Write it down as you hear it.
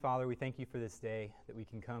Father, we thank you for this day that we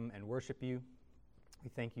can come and worship you. We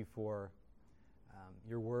thank you for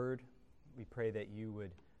your word. We pray that you would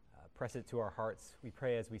press it to our hearts. We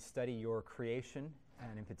pray as we study your creation,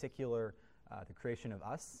 and in particular, the creation of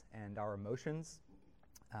us and our emotions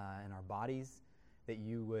and our bodies, that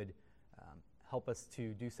you would help us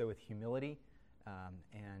to do so with humility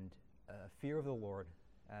and fear of the Lord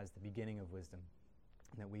as the beginning of wisdom,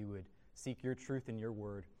 and that we would seek your truth in your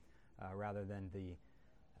word rather than the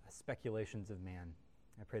speculations of man.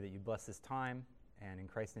 I pray that you bless this time, and in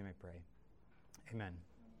Christ's name I pray. Amen.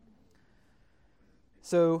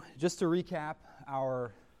 So, just to recap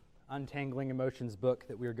our Untangling Emotions book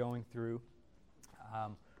that we're going through,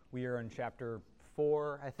 we are in chapter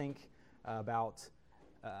 4, I think, about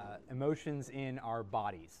emotions in our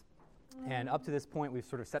bodies. And up to this point, we've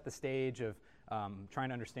sort of set the stage of trying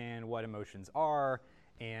to understand what emotions are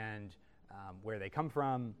and where they come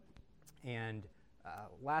from. And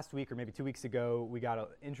last week, or maybe 2 weeks ago, we got an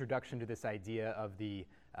introduction to this idea of the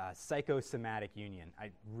psychosomatic union.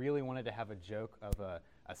 I really wanted to have a joke of a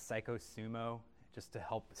psycho sumo, just to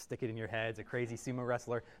help stick it in your heads, a crazy sumo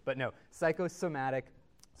wrestler. But no, psychosomatic,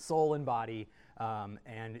 soul and body,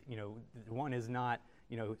 and one is not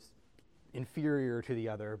inferior to the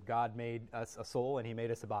other. God made us a soul, and He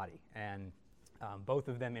made us a body, and both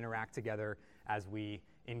of them interact together as we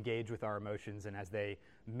engage with our emotions and as they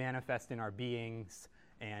manifest in our beings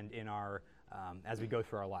and in our as we go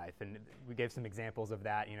through our life. And we gave some examples of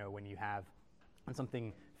that. When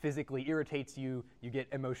something physically irritates you, you get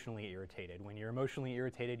emotionally irritated. When you're emotionally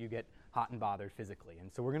irritated, you get hot and bothered physically.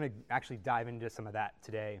 And so we're going to actually dive into some of that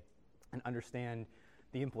today and understand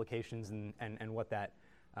the implications and what that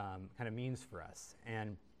kind of means for us.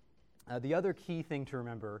 And the other key thing to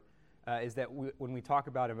remember is that when we talk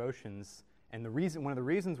about emotions, and one of the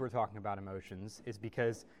reasons we're talking about emotions is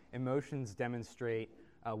because emotions demonstrate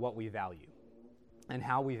what we value and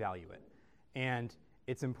how we value it. And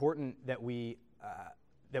it's important that we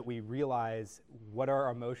realize what are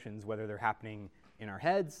our emotions, whether they're happening in our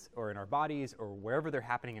heads or in our bodies or wherever they're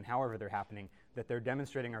happening and however they're happening, that they're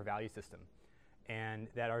demonstrating our value system, and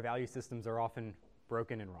that our value systems are often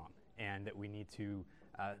broken and wrong, and that we need to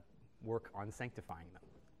work on sanctifying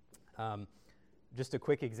them. Just a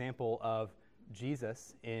quick example of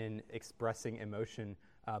Jesus in expressing emotion,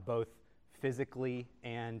 both physically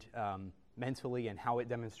and mentally, and how it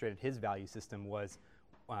demonstrated his value system was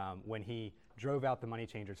when he drove out the money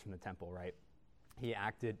changers from the temple, right? He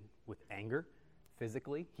acted with anger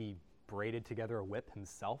physically. He braided together a whip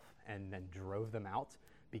himself and then drove them out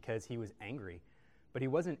because he was angry. But he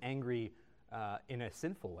wasn't angry in a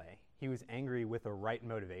sinful way. He was angry with a right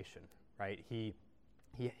motivation, right?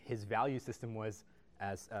 His value system was,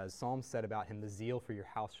 as Psalm said about him, the zeal for your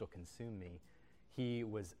house shall consume me. He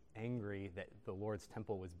was angry that the Lord's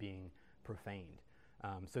temple was being profaned.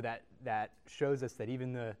 So that shows us that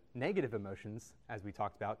even the negative emotions, as we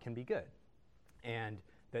talked about, can be good. And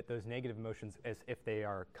that those negative emotions, as if they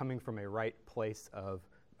are coming from a right place of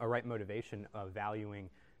a right motivation of valuing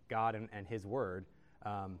God and His Word,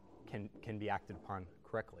 can be acted upon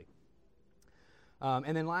correctly.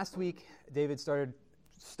 And then last week, David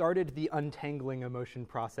started the untangling emotion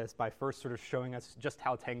process by first sort of showing us just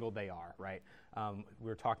how tangled they are, right? We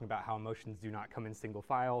were talking about how emotions do not come in single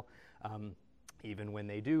file. Even when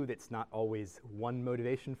they do, that's not always one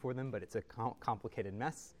motivation for them, but it's a complicated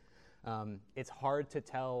mess. It's hard to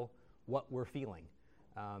tell what we're feeling.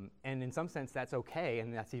 And in some sense, that's okay,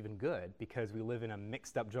 and that's even good, because we live in a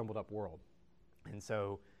mixed up, jumbled up world. And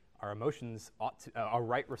so our emotions our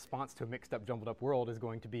right response to a mixed up, jumbled up world is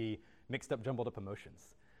going to be mixed up, jumbled up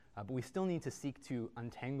emotions. But we still need to seek to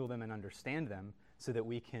untangle them and understand them so that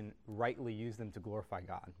we can rightly use them to glorify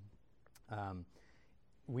God.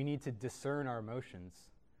 We need to discern our emotions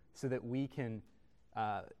so that we can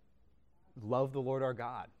love the Lord our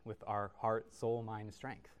God with our heart, soul, mind, and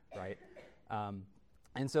strength, right?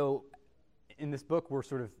 And so in this book, we're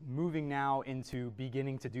sort of moving now into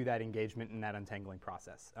beginning to do that engagement in that untangling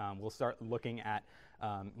process. We'll start looking at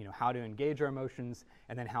how to engage our emotions,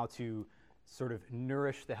 and then how to sort of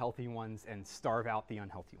nourish the healthy ones and starve out the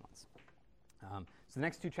unhealthy ones. So the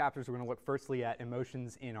next two chapters, we're going to look firstly at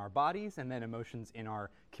emotions in our bodies and then emotions in our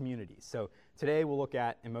communities. So today we'll look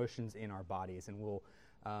at emotions in our bodies, and we'll,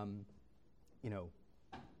 and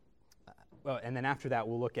then after that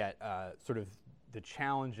we'll look at sort of the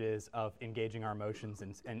challenges of engaging our emotions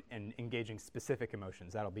and engaging specific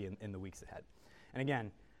emotions. That'll be in the weeks ahead. And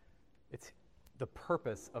again, it's the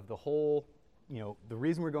purpose of the whole, the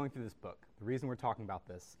reason we're going through this book, the reason we're talking about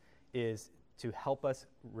this is to help us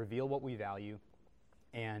reveal what we value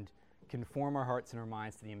and conform our hearts and our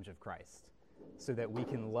minds to the image of Christ, so that we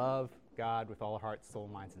can love God with all our heart, soul,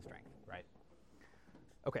 minds, and strength, right?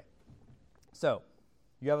 Okay, so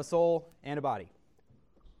you have a soul and a body.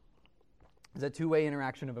 It's a two-way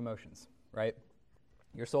interaction of emotions, right?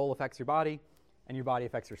 Your soul affects your body, and your body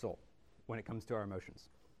affects your soul when it comes to our emotions.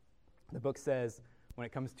 The book says when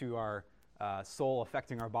it comes to our soul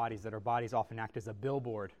affecting our bodies, that our bodies often act as a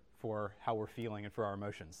billboard for how we're feeling and for our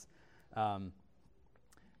emotions.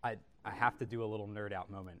 I have to do a little nerd out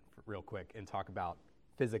moment real quick and talk about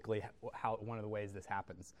physically how one of the ways this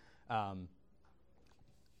happens.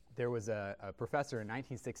 There was a professor in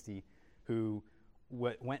 1960 who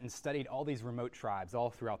went and studied all these remote tribes all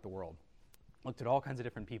throughout the world, looked at all kinds of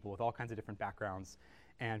different people with all kinds of different backgrounds,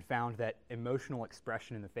 and found that emotional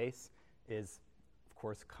expression in the face is, of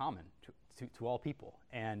course, common to all people.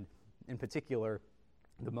 And in particular,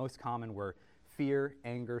 the most common were fear,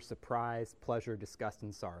 anger, surprise, pleasure, disgust,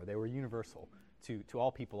 and sorrow. They were universal to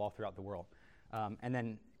all people all throughout the world. And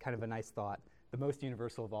then, kind of a nice thought, the most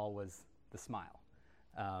universal of all was the smile,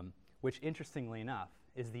 which, interestingly enough,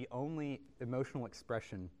 is the only emotional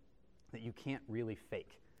expression that you can't really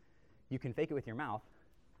fake. You can fake it with your mouth.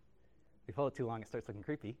 If you hold it too long, it starts looking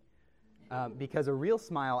creepy. Because a real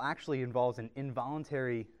smile actually involves an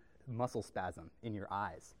involuntary muscle spasm in your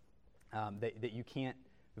eyes that you can't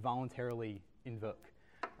voluntarily invoke.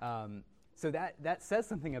 So that says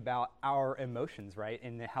something about our emotions, right?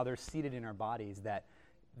 And how they're seated in our bodies, that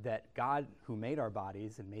God, who made our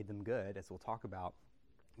bodies and made them good, as we'll talk about,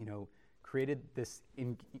 created this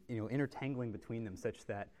intertangling between them such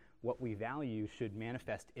that what we value should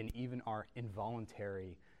manifest in even our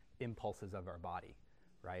involuntary impulses of our body,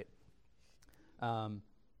 right?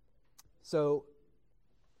 So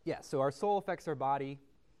our soul affects our body.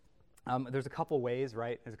 There's a couple ways,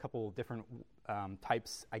 right? There's a couple different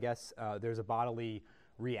types, I guess. There's a bodily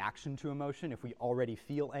reaction to emotion. If we already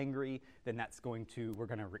feel angry, then we're going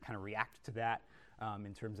to kind of react to that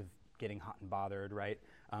in terms of getting hot and bothered, right?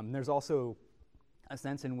 There's also a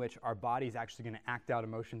sense in which our body's actually going to act out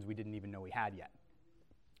emotions we didn't even know we had yet,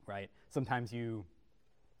 right? Sometimes you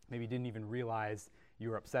maybe didn't even realize you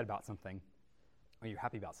were upset about something or you're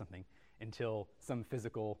happy about something until some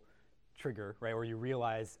physical trigger, right? Or you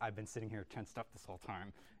realize, I've been sitting here tensed up this whole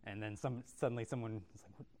time, and then suddenly someone is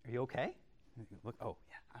like, are you okay? And you look, oh,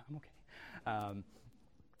 yeah, I'm okay.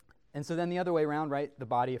 And so then the other way around, right? The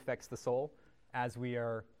body affects the soul. As we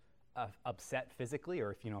are upset physically,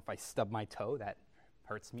 or if I stub my toe, that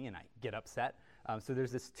hurts me and I get upset. So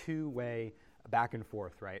there's this two-way back and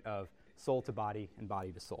forth, right, of soul to body and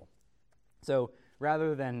body to soul. So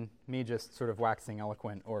rather than me just sort of waxing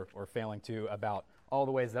eloquent or failing to about all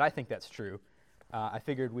the ways that I think that's true, I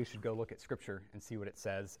figured we should go look at Scripture and see what it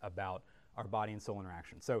says about our body and soul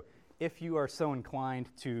interaction. So if you are so inclined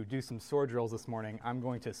to do some sword drills this morning, I'm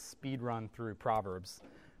going to speed run through Proverbs.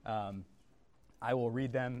 I will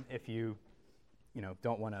read them if you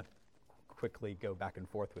don't want to quickly go back and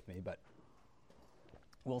forth with me, but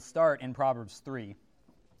we'll start in Proverbs 3,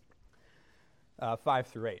 5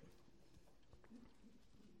 through 8.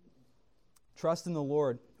 Trust in the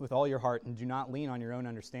Lord with all your heart and do not lean on your own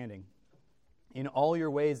understanding. In all your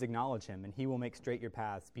ways acknowledge him, and he will make straight your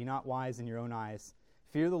paths. Be not wise in your own eyes.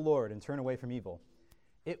 Fear the Lord and turn away from evil.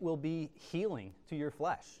 It will be healing to your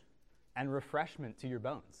flesh and refreshment to your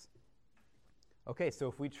bones. Okay, so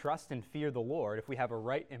if we trust and fear the Lord, if we have a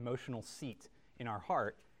right emotional seat in our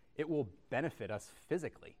heart, it will benefit us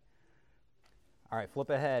physically. All right, flip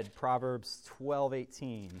ahead, Proverbs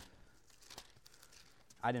 12:18.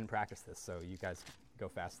 I didn't practice this, so you guys go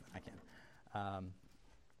faster than I can.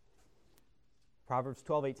 Proverbs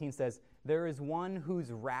 12:18 says, there is one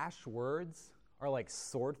whose rash words are like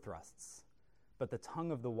sword thrusts, but the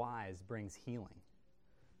tongue of the wise brings healing.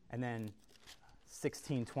 And then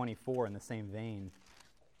 16:24 in the same vein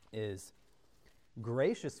is,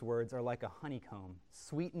 gracious words are like a honeycomb,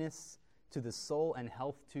 sweetness to the soul and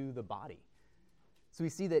health to the body. So we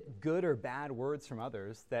see that good or bad words from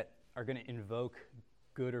others that are going to invoke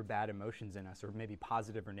good or bad emotions in us, or maybe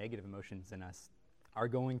positive or negative emotions in us, are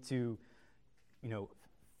going to,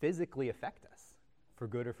 physically affect us for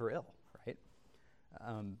good or for ill, right?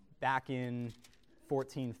 Back in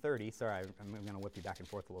 1430, sorry, I'm going to whip you back and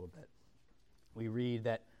forth a little bit. We read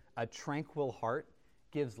that a tranquil heart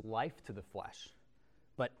gives life to the flesh,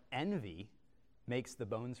 but envy makes the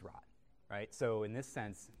bones rot, right? So in this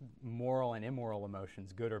sense, moral and immoral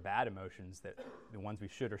emotions, good or bad emotions, that the ones we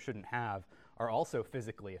should or shouldn't have, are also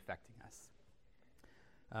physically affecting us.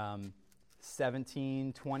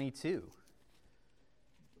 17:22.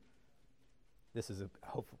 This is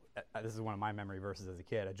one of my memory verses as a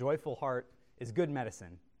kid. A joyful heart is good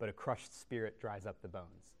medicine, but a crushed spirit dries up the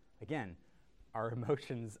bones. Again, our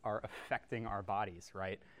emotions are affecting our bodies,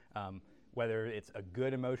 right? Whether it's a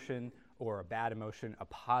good emotion or a bad emotion, a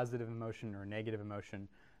positive emotion or a negative emotion,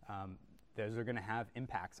 those are going to have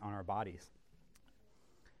impacts on our bodies.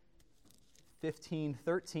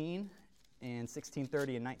 15:13 and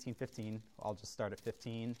 16:30 and 19:15, I'll just start at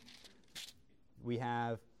 15. We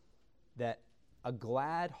have that a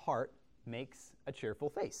glad heart makes a cheerful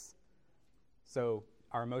face. So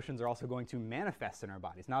our emotions are also going to manifest in our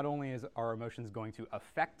bodies. Not only is our emotions going to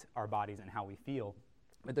affect our bodies and how we feel,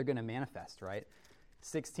 but they're going to manifest, right?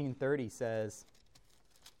 16:30 says,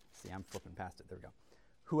 see, I'm flipping past it. There we go.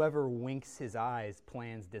 Whoever winks his eyes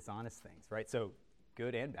plans dishonest things, right? So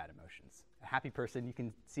good and bad emotions. A happy person, you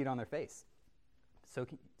can see it on their face.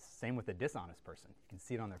 Same with a dishonest person. You can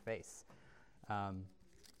see it on their face.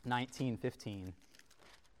 19:15.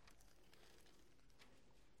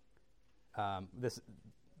 This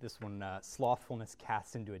one, slothfulness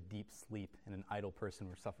casts into a deep sleep, and an idle person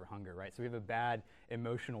will suffer hunger, right? So we have a bad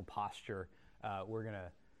emotional posture. It's going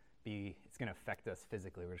to affect us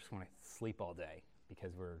physically. We're just going to sleep all day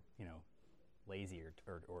because we're, lazy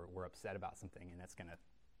or we're upset about something, and that's going to,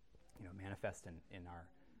 manifest in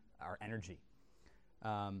our energy.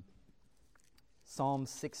 Psalm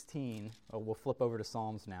 16, we'll flip over to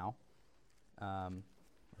Psalms now.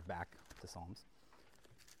 We're back to Psalms.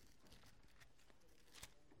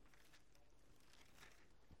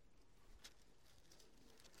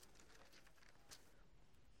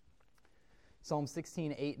 Psalm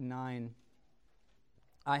 16, 8 and 9.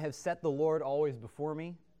 I have set the Lord always before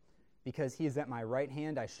me. Because he is at my right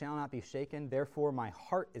hand, I shall not be shaken. Therefore my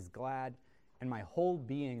heart is glad, and my whole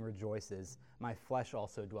being rejoices. My flesh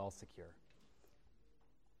also dwells secure.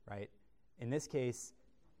 Right? In this case,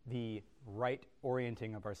 the right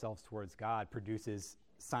orienting of ourselves towards God produces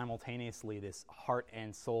simultaneously this heart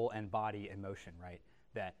and soul and body emotion, right?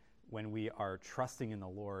 That when we are trusting in the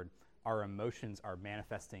Lord, our emotions are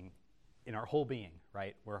manifesting in our whole being,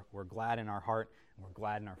 right? We're glad in our heart, and we're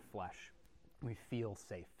glad in our flesh. We feel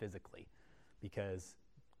safe physically because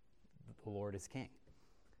the Lord is king.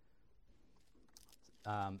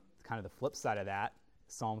 Kind of the flip side of that,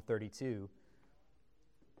 Psalm 32,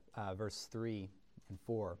 verse 3 and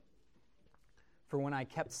 4. For when I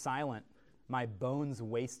kept silent, my bones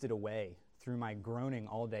wasted away through my groaning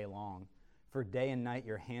all day long. For day and night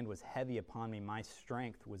your hand was heavy upon me. My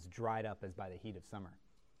strength was dried up as by the heat of summer.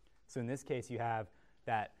 So in this case, you have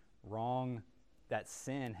that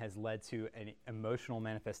sin has led to an emotional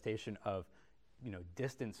manifestation of,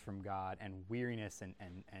 distance from God and weariness and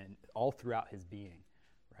all throughout his being,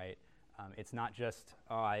 right? It's not just,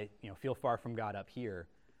 I feel far from God up here,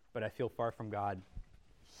 but I feel far from God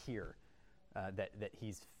here, that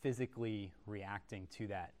he's physically reacting to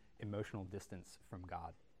that emotional distance from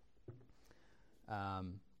God.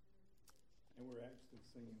 And we're actually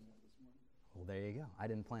singing that this morning. Well, there you go. I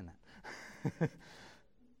didn't plan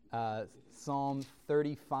that. Psalm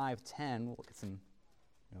 35:10. We'll look at some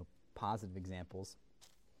positive examples.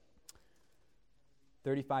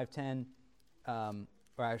 35:10,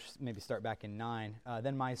 or I should maybe start back in 9.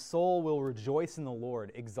 Then my soul will rejoice in the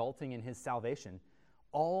Lord, exulting in his salvation.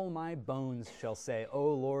 All my bones shall say,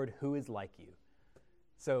 O Lord, who is like you?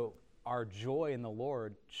 So our joy in the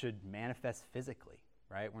Lord should manifest physically,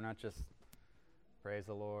 right? We're not just, praise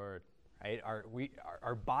the Lord. Right?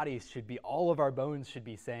 Our bodies should be, all of our bones should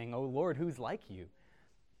be saying, oh Lord, who's like you?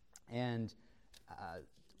 And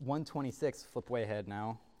 126, flip way ahead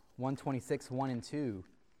now. 126, 1 and 2.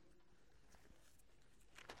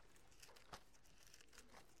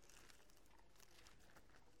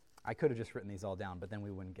 I could have just written these all down, but then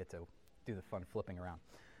we wouldn't get to do the fun flipping around.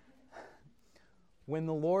 When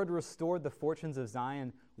the Lord restored the fortunes of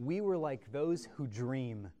Zion, we were like those who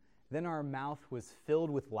dream. Then our mouth was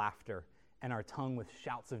filled with laughter and our tongue with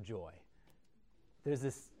shouts of joy. There's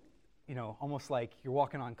this, almost like you're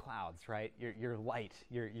walking on clouds, right? You're light,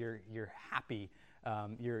 you're happy,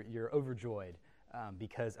 you're overjoyed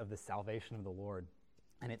because of the salvation of the Lord.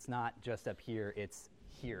 And it's not just up here, it's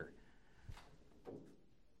here.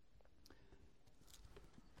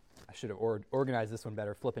 I should have organized this one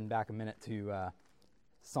better, flipping back a minute to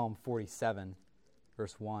Psalm 47,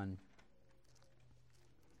 verse 1.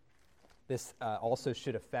 This also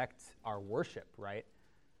should affect our worship, right?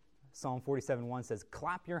 Psalm 47:1 says,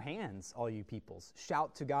 clap your hands, all you peoples.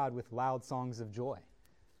 Shout to God with loud songs of joy.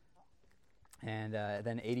 And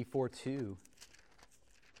then 84:2.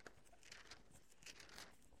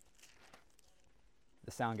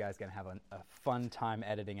 The sound guy's going to have a fun time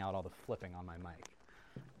editing out all the flipping on my mic.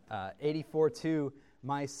 84:2,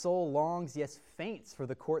 my soul longs, yes, faints for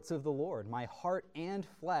the courts of the Lord. My heart and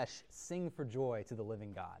flesh sing for joy to the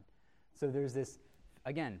living God. So there's this,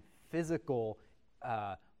 again, physical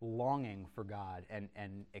longing for God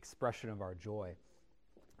and expression of our joy.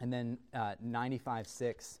 And then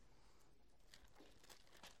 95:6.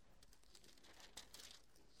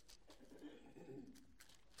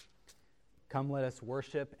 Come, let us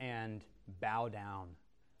worship and bow down.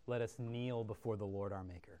 Let us kneel before the Lord our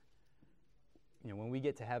Maker. When we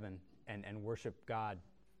get to heaven and worship God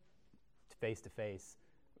face to face,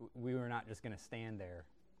 we are not just going to stand there.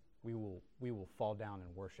 We will fall down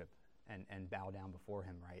and worship and bow down before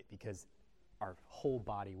Him, right? Because our whole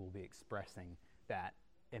body will be expressing that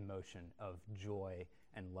emotion of joy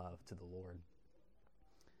and love to the Lord.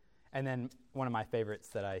 And then one of my favorites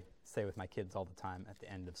that I say with my kids all the time at the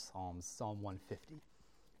end of Psalms, Psalm 150,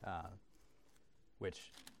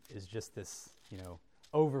 which is just this,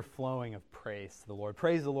 overflowing of praise to the Lord.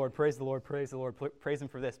 Praise the Lord, praise the Lord, praise the Lord, praise Him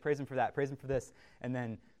for this, praise Him for that, praise Him for this. And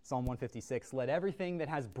then Psalm 156, let everything that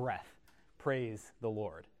has breath praise the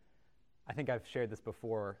Lord. I think I've shared this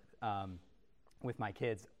before with my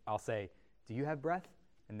kids. I'll say, do you have breath?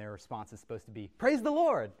 And their response is supposed to be, praise the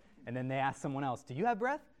Lord. And then they ask someone else, do you have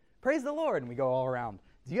breath? Praise the Lord. And we go all around.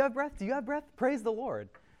 Do you have breath? Do you have breath? Praise the Lord.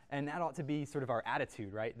 And that ought to be sort of our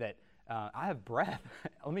attitude, right? That I have breath.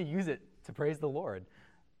 Let me use it to praise the Lord.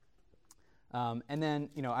 And then,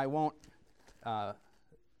 I won't,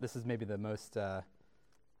 this is maybe the most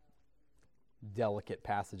delicate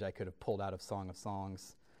passage I could have pulled out of Song of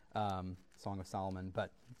Songs, Song of Solomon,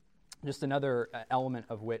 but just another element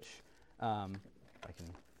of which, if I can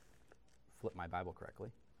flip my Bible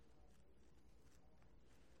correctly.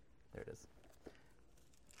 There it is.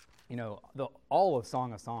 All of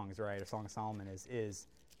Song of Songs, right, or Song of Solomon is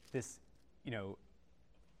this,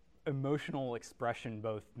 emotional expression,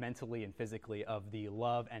 both mentally and physically, of the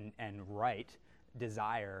love and right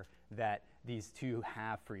desire that these two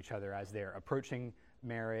have for each other as they're approaching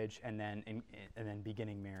marriage and then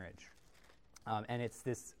beginning marriage. And it's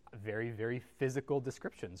this very, very physical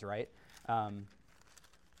descriptions, right?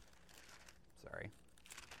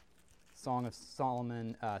 Song of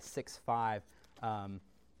Solomon 6:5.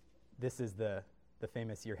 This is the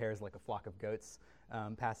famous "Your hair is like a flock of goats"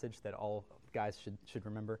 passage that all guys should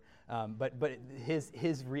remember. But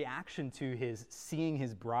his reaction to his seeing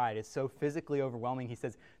his bride is so physically overwhelming. He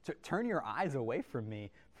says, "Turn your eyes away from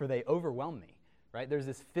me, for they overwhelm me." Right? There's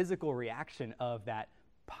this physical reaction of that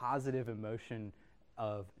positive emotion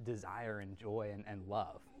of desire and joy and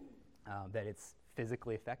love that it's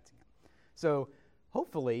physically affecting him. So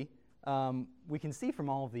hopefully we can see from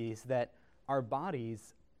all of these that our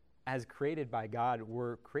bodies, as created by God,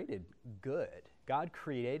 were created good. God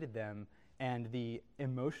created them, and the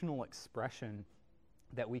emotional expression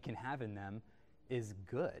that we can have in them is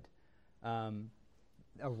good.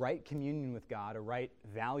 A right communion with God, a right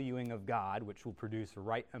valuing of God, which will produce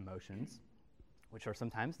right emotions, which are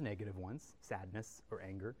sometimes negative ones, sadness or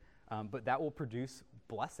anger, but that will produce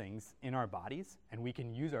blessings in our bodies, and we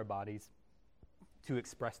can use our bodies to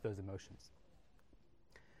express those emotions.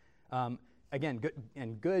 Again,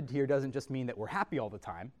 good here doesn't just mean that we're happy all the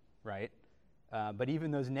time, right? But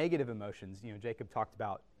even those negative emotions, Jacob talked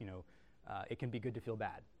about, it can be good to feel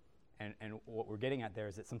bad. And what we're getting at there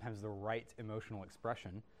is that sometimes the right emotional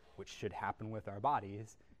expression, which should happen with our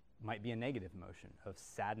bodies, might be a negative emotion of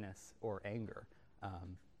sadness or anger.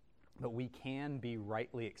 But we can be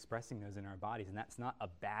rightly expressing those in our bodies, and that's not a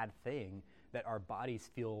bad thing that our bodies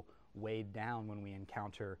feel weighed down when we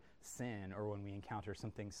encounter sin or when we encounter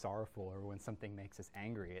something sorrowful or when something makes us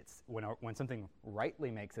angry. It's when something rightly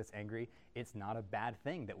makes us angry, it's not a bad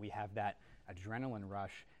thing that we have that adrenaline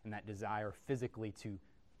rush and that desire physically to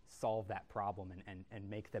solve that problem and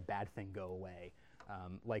make the bad thing go away,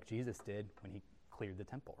 like Jesus did when he cleared the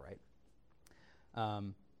temple, right?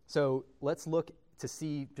 So let's look to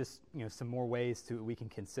see just some more ways we can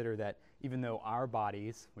consider that even though our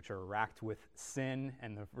bodies, which are racked with sin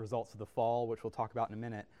and the results of the fall, which we'll talk about in a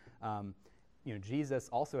minute, Jesus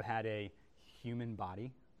also had a human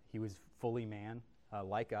body. He was fully man,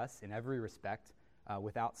 like us in every respect,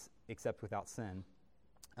 except without sin.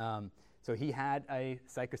 So he had a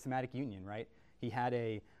psychosomatic union, right? He had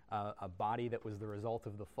a body that was the result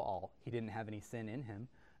of the fall. He didn't have any sin in him,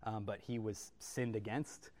 but he was sinned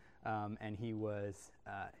against. And he was,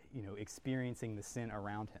 experiencing the sin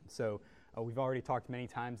around him. So we've already talked many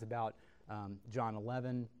times about John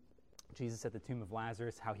 11, Jesus at the tomb of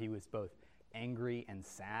Lazarus, how he was both angry and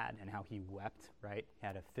sad, and how he wept, right? He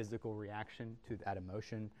had a physical reaction to that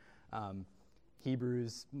emotion.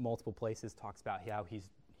 Hebrews, multiple places, talks about how he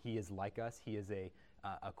is like us. He is a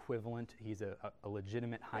equivalent. He's a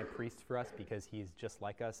legitimate high priest for us because he is just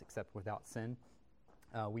like us, except without sin.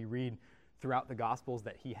 We read throughout the Gospels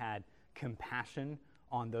that he had compassion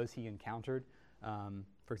on those he encountered.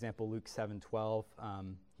 For example, Luke 7:12,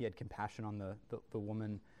 he had compassion on the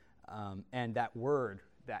woman. And that word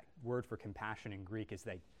for compassion in Greek is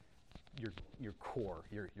like your core,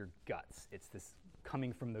 your guts. It's this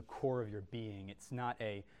coming from the core of your being. It's not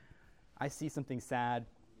I see something sad.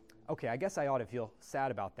 Okay, I guess I ought to feel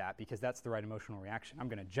sad about that because that's the right emotional reaction. I'm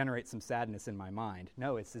going to generate some sadness in my mind.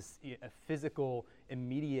 No, it's a physical,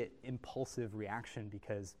 immediate, impulsive reaction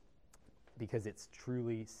because it's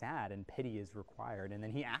truly sad and pity is required. And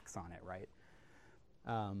then he acts on it, right?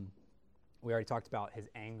 We already talked about his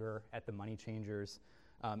anger at the money changers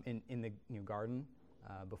in the garden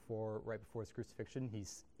right before his crucifixion.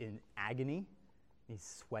 He's in agony.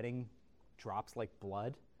 He's sweating drops like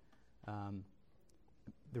blood.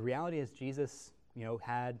 The reality is Jesus,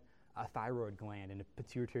 had a thyroid gland and a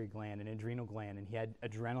pituitary gland and an adrenal gland, and he had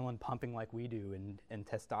adrenaline pumping like we do and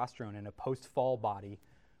testosterone and a post-fall body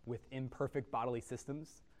with imperfect bodily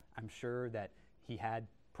systems. I'm sure that he had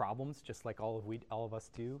problems, just like all of us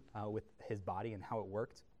do, with his body and how it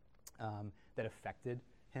worked, that affected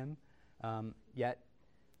him. Yet,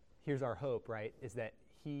 here's our hope, right, is that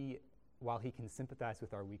while he can sympathize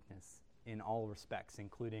with our weakness in all respects,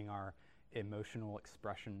 including our emotional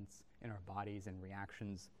expressions in our bodies and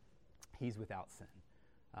reactions, he's without sin.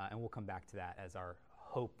 And we'll come back to that as our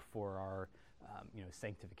hope for our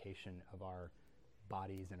sanctification of our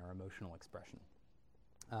bodies and our emotional expression.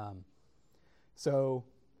 So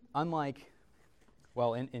unlike,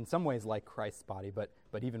 in some ways like Christ's body, but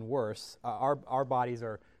even worse, our bodies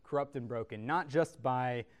are corrupt and broken, not just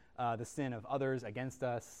by the sin of others against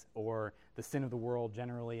us or the sin of the world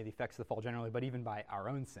generally, the effects of the fall generally, but even by our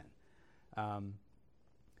own sin.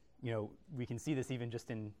 We can see this even just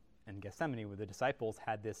in Gethsemane, where the disciples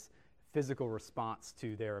had this physical response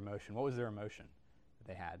to their emotion. What was their emotion that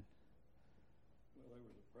they had? Well, they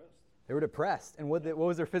were depressed. They were depressed. And what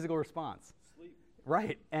was their physical response? Sleep.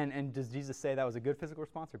 Right. And does Jesus say that was a good physical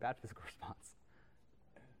response or bad physical response?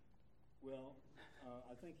 Well,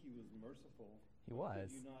 I think he was merciful. He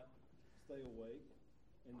was. Could you not stay awake?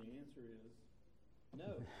 And the answer is no,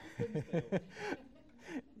 you couldn't stay awake.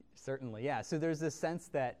 Certainly, yeah. So there's this sense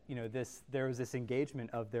that there was this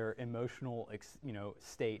engagement of their emotional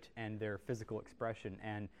state and their physical expression,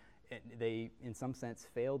 and they, in some sense,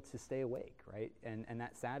 failed to stay awake, right? And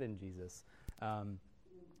that saddened Jesus.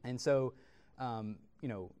 And so, I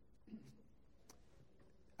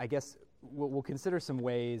guess we'll consider some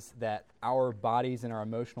ways that our bodies and our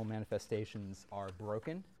emotional manifestations are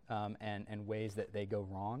broken, and ways that they go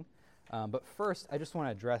wrong. But first, I just want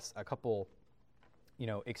to address a couple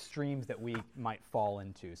extremes that we might fall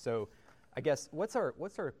into. So I guess what's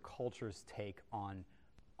our culture's take on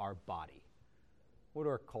our body? What do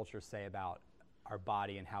our cultures say about our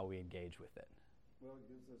body and how we engage with it? Well, it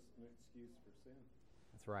gives us an excuse for sin.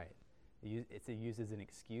 That's right. It's used as an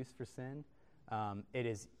excuse for sin. It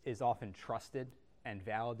is often trusted and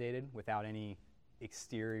validated without any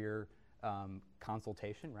exterior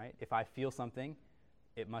consultation, right? If I feel something,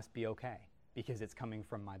 it must be okay because it's coming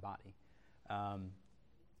from my body.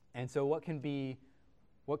 And so what can be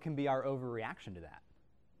our overreaction to that?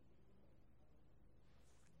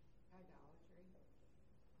 Idolatry.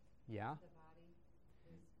 Yeah? The body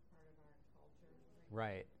is part of our culture.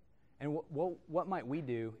 Right. And what might we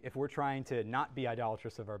do if we're trying to not be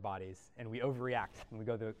idolatrous of our bodies and we overreact and we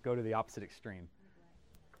go to the opposite extreme?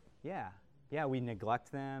 Yeah, we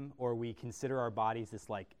neglect them, or we consider our bodies this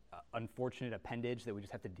unfortunate appendage that we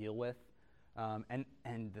just have to deal with. And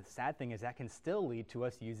the sad thing is that can still lead to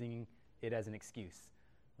us using it as an excuse,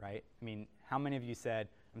 right? I mean, how many of you said,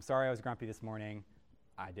 I'm sorry I was grumpy this morning,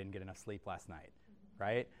 I didn't get enough sleep last night,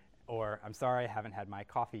 right? Or I'm sorry I haven't had my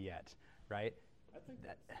coffee yet, right? I think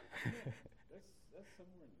that's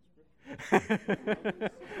somewhere in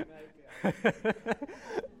the scripture.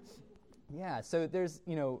 Yeah, so there's,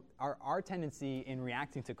 our tendency in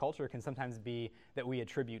reacting to culture can sometimes be that we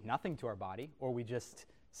attribute nothing to our body, or we just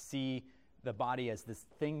see the body as this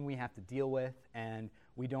thing we have to deal with, and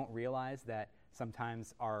we don't realize that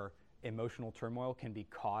sometimes our emotional turmoil can be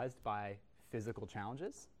caused by physical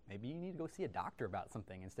challenges. Maybe you need to go see a doctor about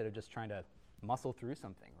something instead of just trying to muscle through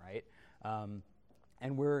something, right?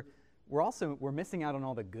 And we're missing out on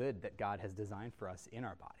all the good that God has designed for us in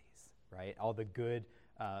our bodies, right? All the good,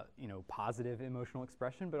 positive emotional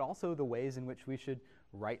expression, but also the ways in which we should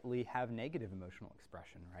rightly have negative emotional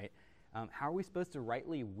expression, right? How are we supposed to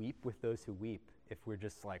rightly weep with those who weep if we're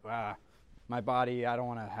just like, my body, I don't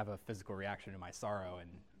want to have a physical reaction to my sorrow, and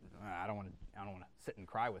I don't want to sit and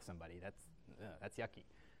cry with somebody. That's yucky.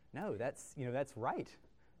 No, that's right?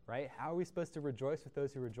 How are we supposed to rejoice with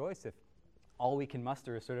those who rejoice if all we can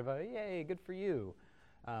muster is sort of a, yay, good for you.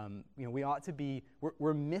 We ought to be,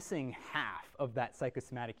 we're missing half of that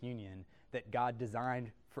psychosomatic union that God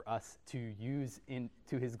designed for us to use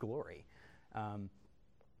to his glory.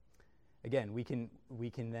 Again, we can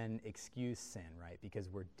then excuse sin, right? Because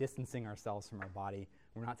we're distancing ourselves from our body.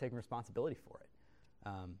 We're not taking responsibility for it.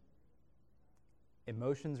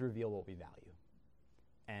 Emotions reveal what we value.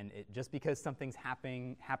 And just because something's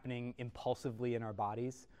happening impulsively in our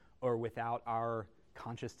bodies or without our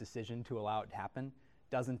conscious decision to allow it to happen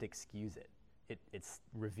doesn't excuse it. It's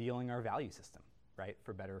revealing our value system, right?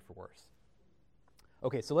 For better or for worse.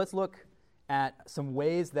 Okay, so let's look at some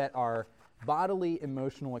ways that our bodily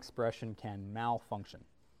emotional expression can malfunction.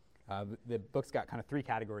 The book's got kind of 3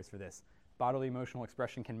 categories for this. Bodily emotional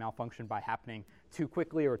expression can malfunction by happening too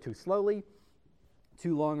quickly or too slowly,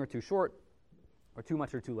 too long or too short, or too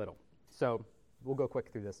much or too little. So we'll go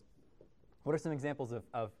quick through this. What are some examples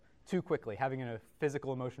of too quickly, having a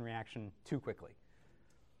physical emotion reaction too quickly?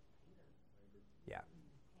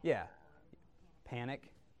 Yeah.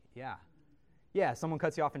 Panic. Yeah, someone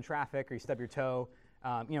cuts you off in traffic or you stub your toe.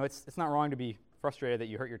 It's not wrong to be frustrated that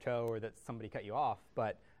you hurt your toe or that somebody cut you off,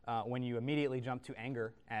 but when you immediately jump to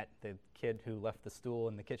anger at the kid who left the stool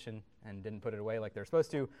in the kitchen and didn't put it away like they're supposed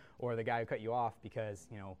to, or the guy who cut you off because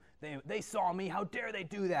they saw me, how dare they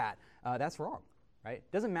do that? That's wrong, right?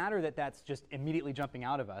 It doesn't matter that that's just immediately jumping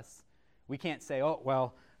out of us. We can't say, oh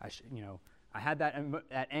well, I had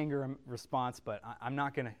that anger response, but I'm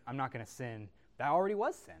not gonna sin. That already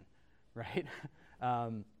was sin, right?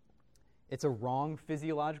 It's a wrong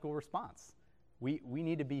physiological response. We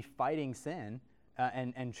need to be fighting sin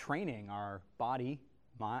and training our body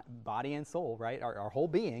and soul, right? Our whole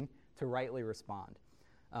being to rightly respond.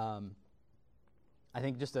 I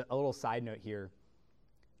think just a little side note here.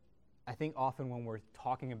 I think often when we're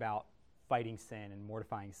talking about fighting sin and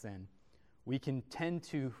mortifying sin, we can tend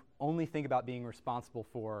to only think about being responsible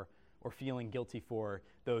for or feeling guilty for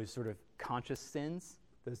those sort of conscious sins,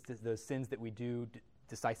 those sins that we do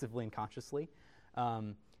decisively and consciously.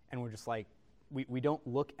 And we're just like, we don't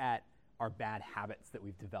look at our bad habits that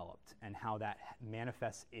we've developed and how that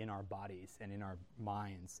manifests in our bodies and in our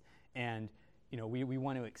minds. And we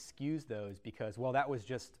want to excuse those because, well, that was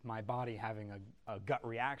just my body having a gut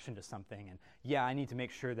reaction to something. And yeah, I need to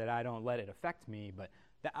make sure that I don't let it affect me, but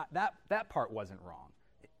that part wasn't wrong.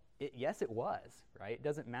 Yes, it was, right? It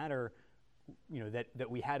doesn't matter,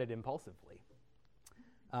 that we had it impulsively.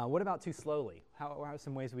 What about too slowly? How are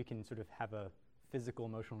some ways we can sort of have a physical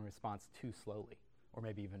emotional response too slowly, or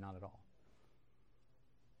maybe even not at all?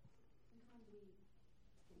 Sometimes we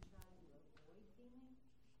can try to avoid feeling,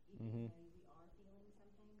 even Mm-hmm. though we are feeling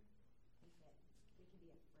something, that we can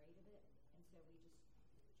be afraid of it, and so we just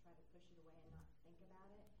try to push it away and not think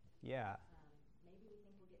about it. Yeah. Maybe we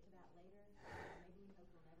think we'll get to that later, or maybe we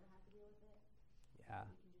hope we'll never have to deal with it. Yeah.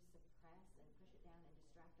 We can just suppress and push it down and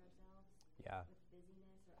distract ourselves Yeah. with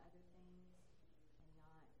busyness or other things, and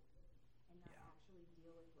not Yeah. actually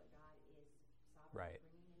deal with what God is Right.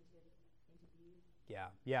 sovereignly bringing into view.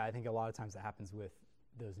 Yeah. I think a lot of times that happens with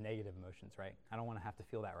those negative emotions, right? I don't want to have to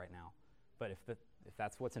feel that right now. But if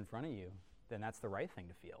that's what's in front of you, then that's the right thing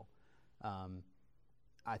to feel.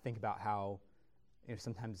 I think about how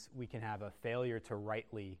sometimes we can have a failure to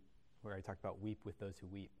rightly, where I talked about weep with those who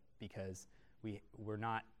weep, because we're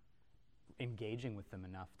not engaging with them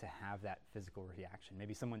enough to have that physical reaction.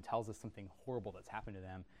 Maybe someone tells us something horrible that's happened to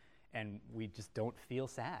them, and we just don't feel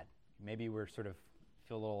sad. Maybe we're sort of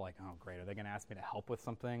feel a little like, oh great, are they going to ask me to help with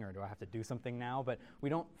something, or do I have to do something now? But we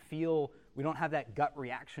don't have that gut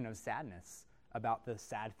reaction of sadness about the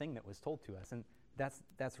sad thing that was told to us, and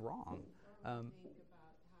that's wrong. Or we think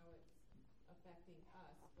about how it's affecting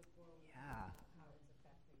us before we think about how it's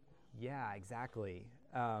affecting them. Yeah, exactly.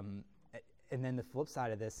 And then the flip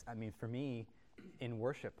side of this, I mean, for me, in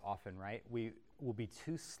worship often, right, we will be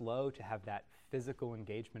too slow to have that physical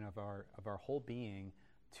engagement of our whole being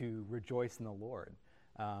to rejoice in the Lord.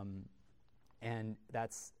 And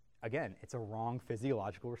that's, again, it's a wrong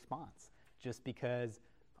physiological response. Just because,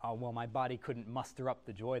 my body couldn't muster up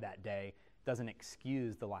the joy that day doesn't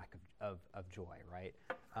excuse the lack of joy, right?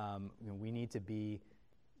 We need to be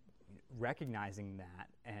recognizing that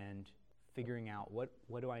and figuring out what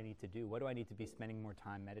do I need to do? What do I need to be spending more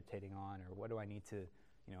time meditating on? Or what do I need to,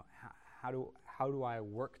 how do I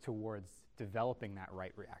work towards developing that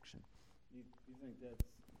right reaction? You think that's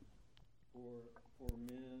for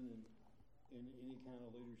men and in any kind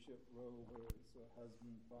of leadership role, whether it's a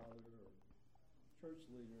husband, father, or church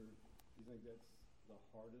leader, you think that's the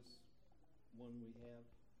hardest one we have?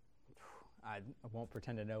 I won't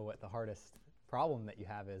pretend to know what the hardest problem that you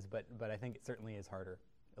have is, but I think it certainly is harder.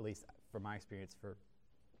 at least from my experience, for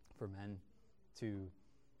men to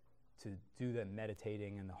do the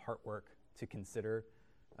meditating and the heart work to consider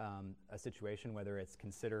a situation, whether it's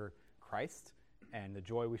consider Christ and the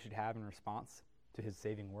joy we should have in response to his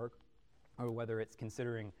saving work, or whether it's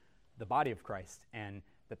considering the body of Christ and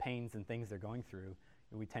the pains and things they're going through.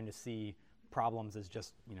 And we tend to see problems as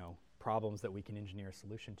just, problems that we can engineer a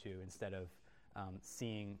solution to, instead of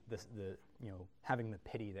seeing having the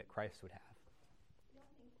pity that Christ would have. I don't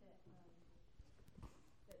think that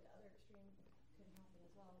that the other extreme could happen as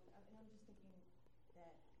well. And I'm just thinking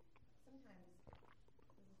that sometimes, this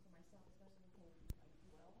is for myself especially, you can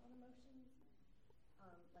dwell on emotions.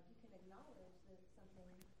 Like you can acknowledge that something,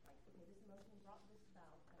 like, okay, this emotion brought this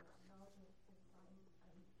about. I'm acknowledging it because I'm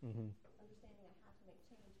understanding I have to make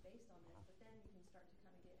change based on this. But then you can start to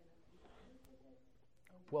kind of get in a conflict with it.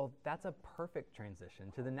 Well, that's a perfect transition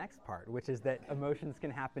to the next part, which is that emotions can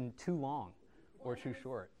happen too long or too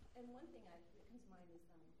short. And one thing that comes to mind is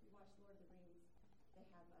we watched Lord of the Rings. They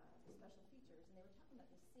have special features, and they were talking about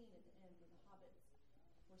this scene at the end where the hobbits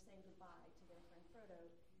were saying goodbye to their friend Frodo,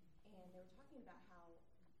 and they were talking about how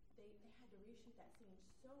they had to reshoot that scene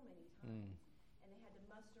so many times, and they had to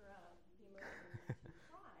muster up the emotions to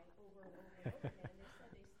cry over and over and over again. And they said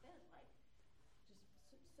they spent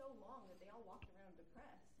just so long that they all walked around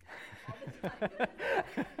depressed all the time.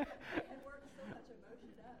 They had worked so much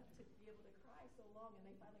emotion up to be able to cry so long, and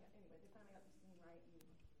they finally got the scene right, and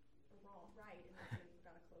then they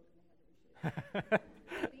forgot a cloak and they had to reshoot it.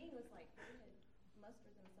 The being was like, they had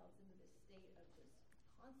mustered themselves into this state of just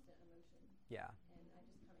constant emotion. Yeah. And I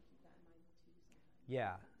just kind of keep that in mind too sometimes.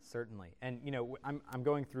 Yeah, certainly. And I'm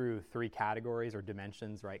going through 3 categories or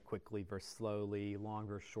dimensions, right? Quickly versus slowly, long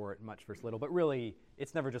versus short, much versus little. But really,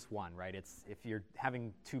 it's never just one, right? It's if you're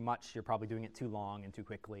having too much, you're probably doing it too long and too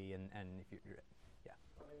quickly. And if you're yeah.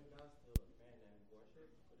 I mean, that's still band and worship.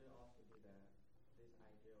 Could it also be that this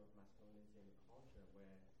idea of masculinity in the culture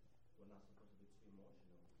where we're not supposed to be too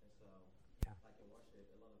emotional? And so, like in worship,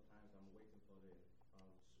 a lot of times I'm waiting for the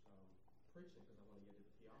preaching because I want to get the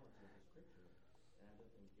theology of the scripture, and I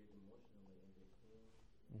don't engage emotionally in the hymn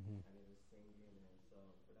and in the singing. And so,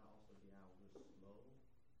 could that also be how we're slow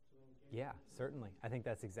to engage? Yeah, certainly. I think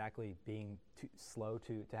that's exactly being too slow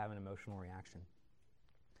to have an emotional reaction.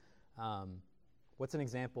 What's an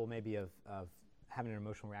example maybe of having an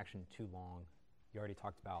emotional reaction too long? You already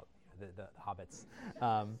talked about the hobbits.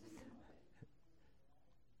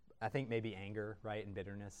 I think maybe anger, right, and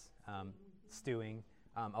bitterness, stewing.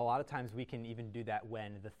 A lot of times we can even do that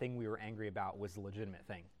when the thing we were angry about was a legitimate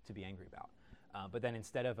thing to be angry about. But then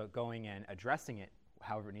instead of going and addressing it,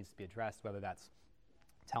 however it needs to be addressed, whether that's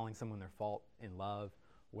telling someone their fault in love,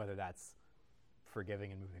 whether that's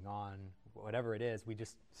forgiving and moving on, whatever it is, we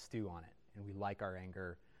just stew on it. And we like our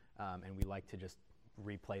anger, and we like to just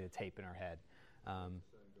replay the tape in our head.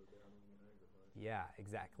 Yeah,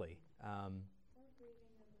 exactly. Or grieving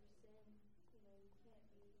over sin, you can't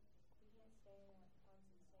stay in that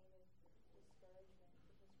constant state of discouragement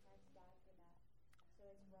because Christ died for that. So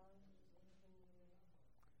it's wrong to just continue to grieve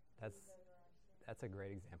over our sin. That's a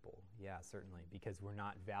great example. Yeah, certainly, because we're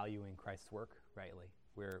not valuing Christ's work rightly.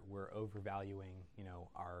 We're overvaluing,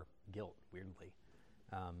 our guilt weirdly.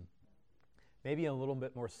 Maybe a little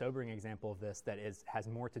bit more sobering example of this that has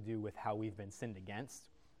more to do with how we've been sinned against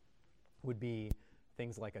would be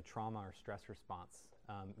things like a trauma or stress response,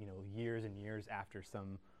 years and years after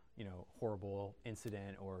some, horrible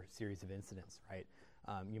incident or series of incidents, right?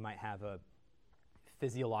 You might have a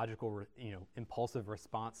physiological, impulsive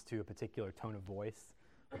response to a particular tone of voice,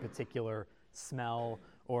 a particular smell,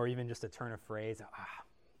 or even just a turn of phrase.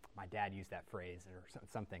 My dad used that phrase or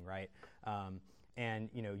something, right? And,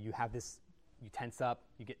 you have this, you tense up,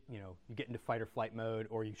 you get into fight or flight mode,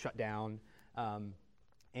 or you shut down.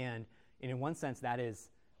 And in one sense, that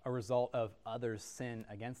is a result of others' sin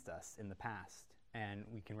against us in the past, and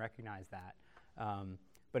we can recognize that.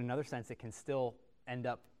 But in another sense, it can still end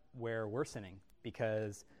up where we're sinning,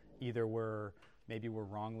 because either we're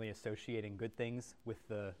wrongly associating good things with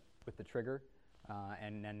the trigger,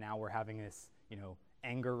 and then now we're having this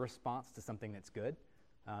anger response to something that's good,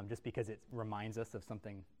 just because it reminds us of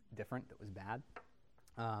something different that was bad.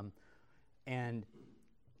 And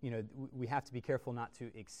we have to be careful not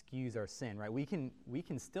to excuse our sin, right? We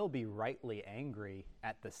can still be rightly angry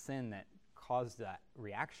at the sin that caused that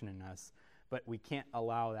reaction in us, but we can't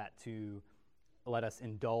allow that to let us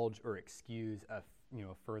indulge or excuse a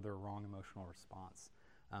further wrong emotional response.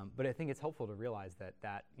 But I think it's helpful to realize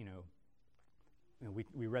that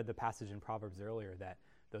we read the passage in Proverbs earlier that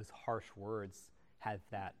those harsh words have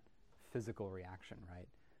that physical reaction, right?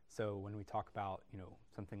 So when we talk about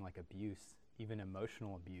something like abuse, even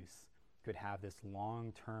emotional abuse could have this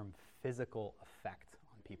long-term physical effect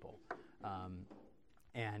on people.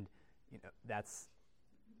 And that's,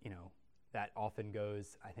 that often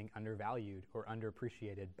goes, I think, undervalued or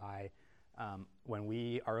underappreciated by when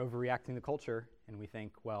we are overreacting to culture and we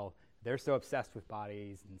think, well, they're so obsessed with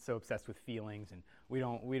bodies and so obsessed with feelings, and we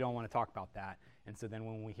don't want to talk about that. And so then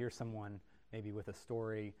when we hear someone maybe with a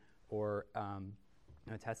story or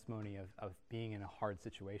a testimony of being in a hard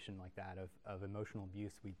situation like that, of emotional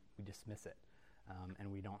abuse, we dismiss it.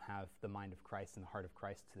 And we don't have the mind of Christ and the heart of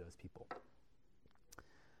Christ to those people.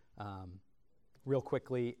 Real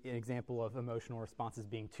quickly, an example of emotional responses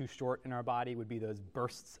being too short in our body would be those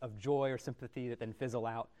bursts of joy or sympathy that then fizzle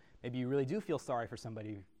out. Maybe you really do feel sorry for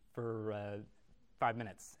somebody for 5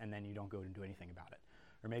 minutes, and then you don't go and do anything about it.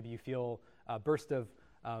 Or maybe you feel a burst of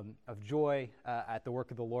joy at the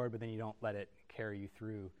work of the Lord, but then you don't let it carry you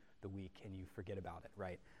through the week and you forget about it,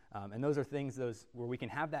 right? And those are things where we can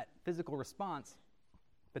have that physical response,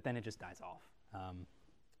 but then it just dies off.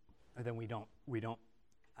 And then we don't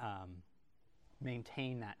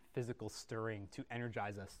maintain that physical stirring to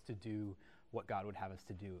energize us to do what God would have us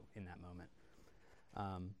to do in that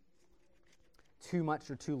moment. Too much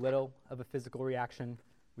or too little of a physical reaction.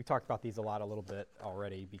 We talked about these a little bit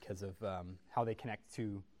already because of how they connect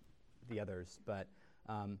to the others. But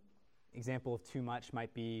example of too much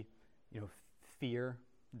might be, fear,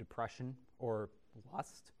 depression, or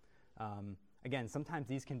lust. Again, sometimes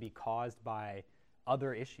these can be caused by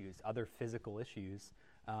other issues, other physical issues,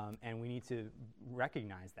 and we need to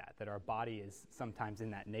recognize that our body is sometimes in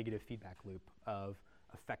that negative feedback loop of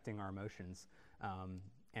affecting our emotions,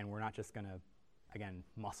 and we're not just going to, again,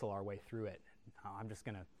 muscle our way through it. I'm just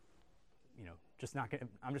going to,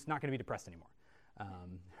 I'm just not going to be depressed anymore,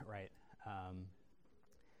 right?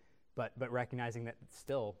 But recognizing that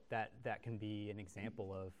still that can be an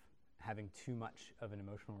example of having too much of an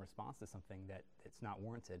emotional response to something that it's not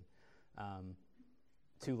warranted.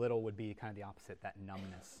 Too little would be kind of the opposite, that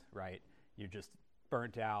numbness, right? You're just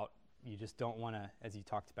burnt out. You just don't want to, as you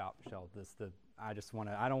talked about, Michelle, I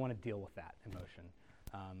don't want to deal with that emotion.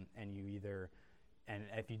 And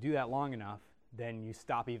if you do that long enough, then you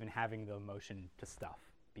stop even having the emotion to stuff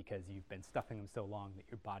because you've been stuffing them so long that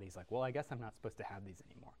your body's like, well, I guess I'm not supposed to have these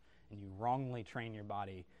anymore. And you wrongly train your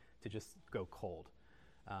body to just go cold.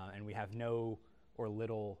 And we have no or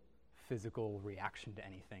little physical reaction to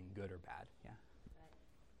anything, good or bad. Yeah. But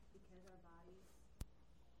because our bodies,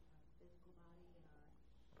 our physical body and our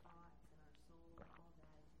thoughts and our soul and all of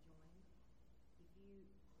that is joined,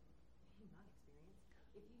 in my experience,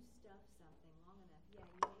 if you stuff something long enough, you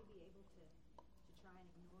may be able to try and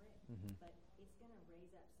ignore it, but it's going to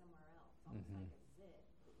raise up somewhere else, almost like a zit.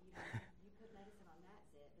 You put medicine on that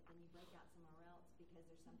zit, but then you break out somewhere else because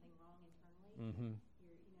there's something wrong internally.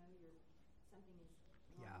 Something is wrong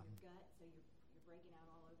in your gut, so you're breaking out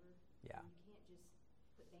all over. Yeah. And you can't just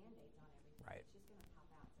put Band-Aids on everything. Right. It's just going to pop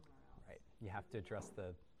out somewhere else. Right. You have to address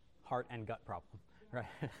the heart and gut problem. Yeah, Right.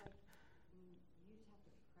 You just have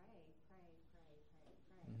to pray. The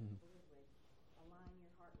Lord would align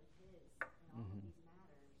your heart with His in all of these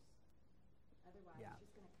matters. Otherwise, it's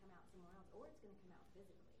just going to come out somewhere else, or it's going to come out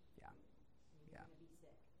physically. Yeah. And you're going to be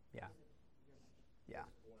sick. Yeah. Because of your emotions. Yeah.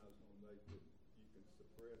 That's the point I was going to make, that you can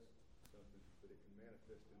suppress something, but it can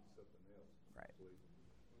manifest into something else. Right. Please.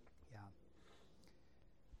 Yeah.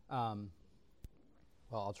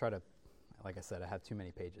 Well, I'll try to, like I said, I have too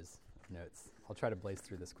many pages of notes. I'll try to blaze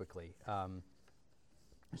through this quickly. I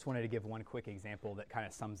just wanted to give one quick example that kind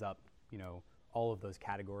of sums up, all of those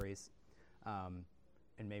categories. And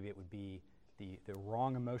maybe it would be the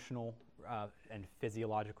wrong emotional and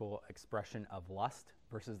physiological expression of lust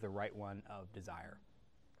versus the right one of desire.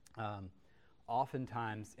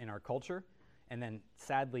 Oftentimes in our culture, and then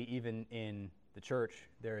sadly even in the church,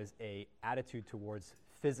 there is a attitude towards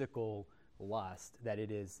physical lust that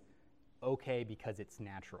it is okay because it's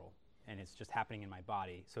natural and it's just happening in my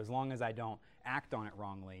body. So as long as I don't act on it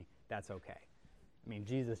wrongly, that's okay. I mean,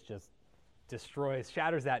 Jesus just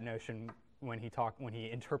shatters that notion when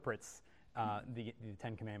he interprets the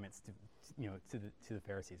Ten Commandments to the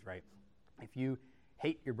Pharisees, right? If you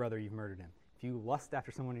hate your brother, you've murdered him. If you lust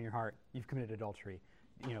after someone in your heart, you've committed adultery.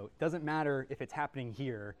 It doesn't matter if it's happening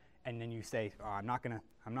here, and then you say,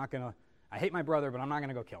 I hate my brother, but I'm not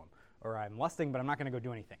gonna go kill him. Or I'm lusting, but I'm not gonna go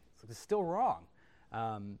do anything. So it's still wrong.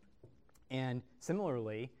 And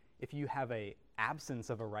similarly, if you have a absence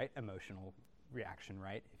of a right emotional reaction,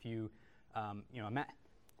 right? If you,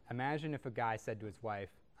 imagine if a guy said to his wife,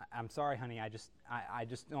 I'm sorry, honey,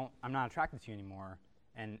 I'm not attracted to you anymore,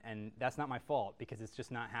 and that's not my fault because it's just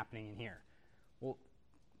not happening in here. Well,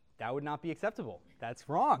 that would not be acceptable. That's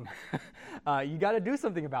wrong. You got to do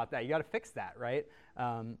something about that. You got to fix that, right?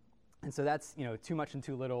 And so that's, too much and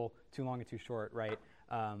too little, too long and too short, right?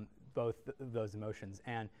 Both those emotions.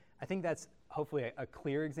 And I think that's hopefully a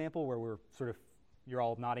clear example where we're sort of, you're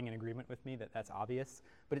all nodding in agreement with me that that's obvious,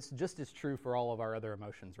 but it's just as true for all of our other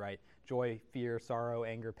emotions, right? Joy, fear, sorrow,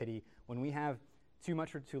 anger, pity. When we have too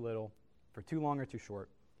much or too little, for too long or too short,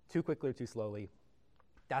 too quickly or too slowly,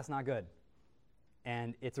 that's not good.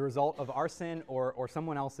 And it's a result of our sin or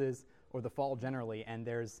someone else's or the fall generally, and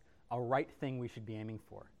there's a right thing we should be aiming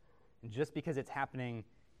for. And just because it's happening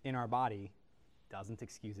in our body doesn't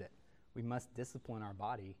excuse it. We must discipline our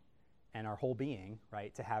body and our whole being,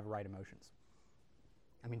 right, to have right emotions.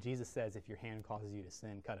 I mean, Jesus says if your hand causes you to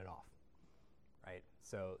sin, cut it off, right?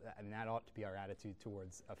 So that ought to be our attitude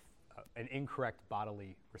towards an incorrect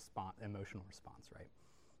bodily response, emotional response, right?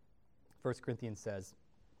 1 Corinthians says,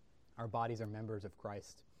 our bodies are members of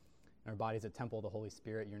Christ, and our body is a temple of the Holy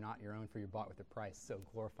Spirit. You're not your own, for you're bought with a price. So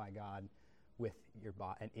glorify God with your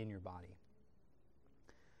and in your body.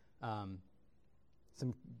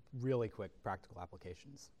 Some really quick practical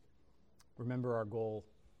applications. Remember our goal: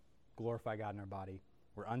 glorify God in our body.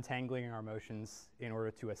 We're untangling our emotions in order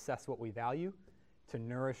to assess what we value, to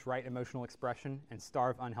nourish right emotional expression, and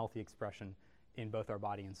starve unhealthy expression in both our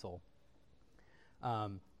body and soul.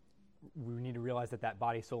 We need to realize that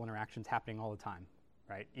body-soul interaction is happening all the time,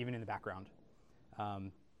 right? Even in the background.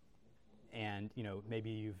 And maybe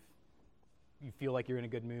you feel like you're in a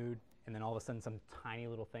good mood, and then all of a sudden some tiny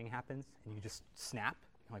little thing happens, and you just snap.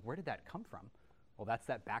 You're like, where did that come from? Well, that's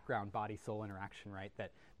that background body-soul interaction, right?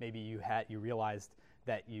 That maybe you realized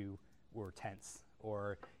that you were tense,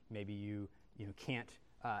 or maybe you can't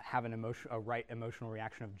have a right emotional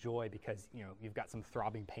reaction of joy because you've got some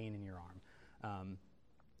throbbing pain in your arm.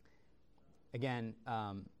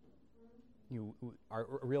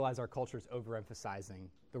 Realize our culture is overemphasizing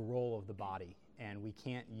the role of the body, and we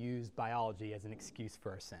can't use biology as an excuse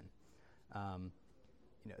for our sin.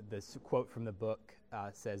 This quote from the book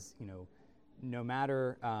says, no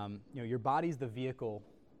matter, your body's the vehicle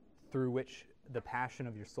through which the passion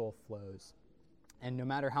of your soul flows. And no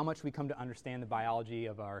matter how much we come to understand the biology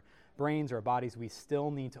of our brains or our bodies, we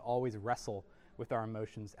still need to always wrestle with our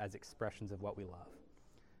emotions as expressions of what we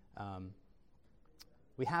love.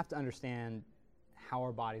 We have to understand how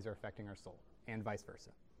our bodies are affecting our soul, and vice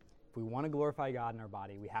versa. If we want to glorify God in our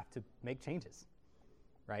body, we have to make changes,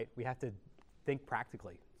 right? We have to think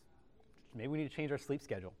practically. Maybe we need to change our sleep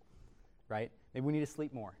schedule, right? Maybe we need to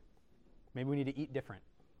sleep more. Maybe we need to eat different.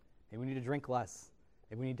 Maybe we need to drink less.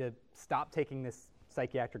 Maybe we need to stop taking this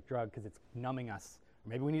psychiatric drug because it's numbing us. Or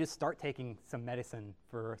maybe we need to start taking some medicine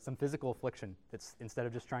for some physical affliction that's instead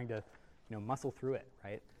of just trying to, muscle through it,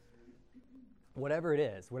 right? Whatever it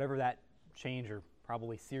is, whatever that change or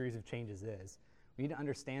probably series of changes is, we need to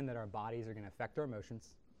understand that our bodies are going to affect our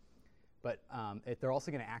emotions, but they're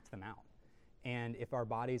also going to act them out. And if our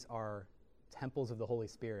bodies are temples of the Holy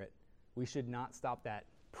Spirit, we should not stop that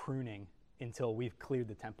pruning until we've cleared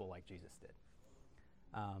the temple like Jesus did.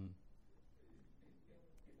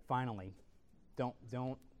 Finally,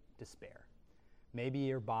 don't despair. Maybe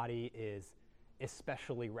your body is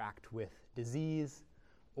especially racked with disease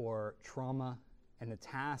or trauma, and the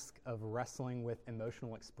task of wrestling with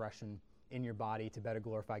emotional expression in your body to better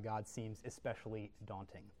glorify God seems especially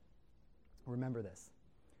daunting. Remember this: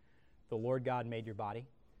 the Lord God made your body.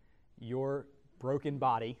 Your broken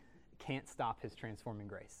body can't stop his transforming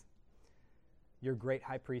grace. Your great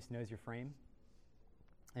high priest knows your frame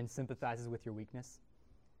and sympathizes with your weakness.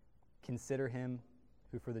 Consider him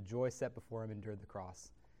who for the joy set before him endured the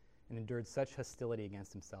cross and endured such hostility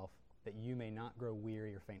against himself that you may not grow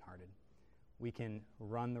weary or faint-hearted. We can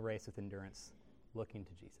run the race with endurance, looking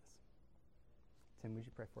to Jesus. Tim, would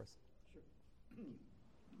you pray for us? Sure.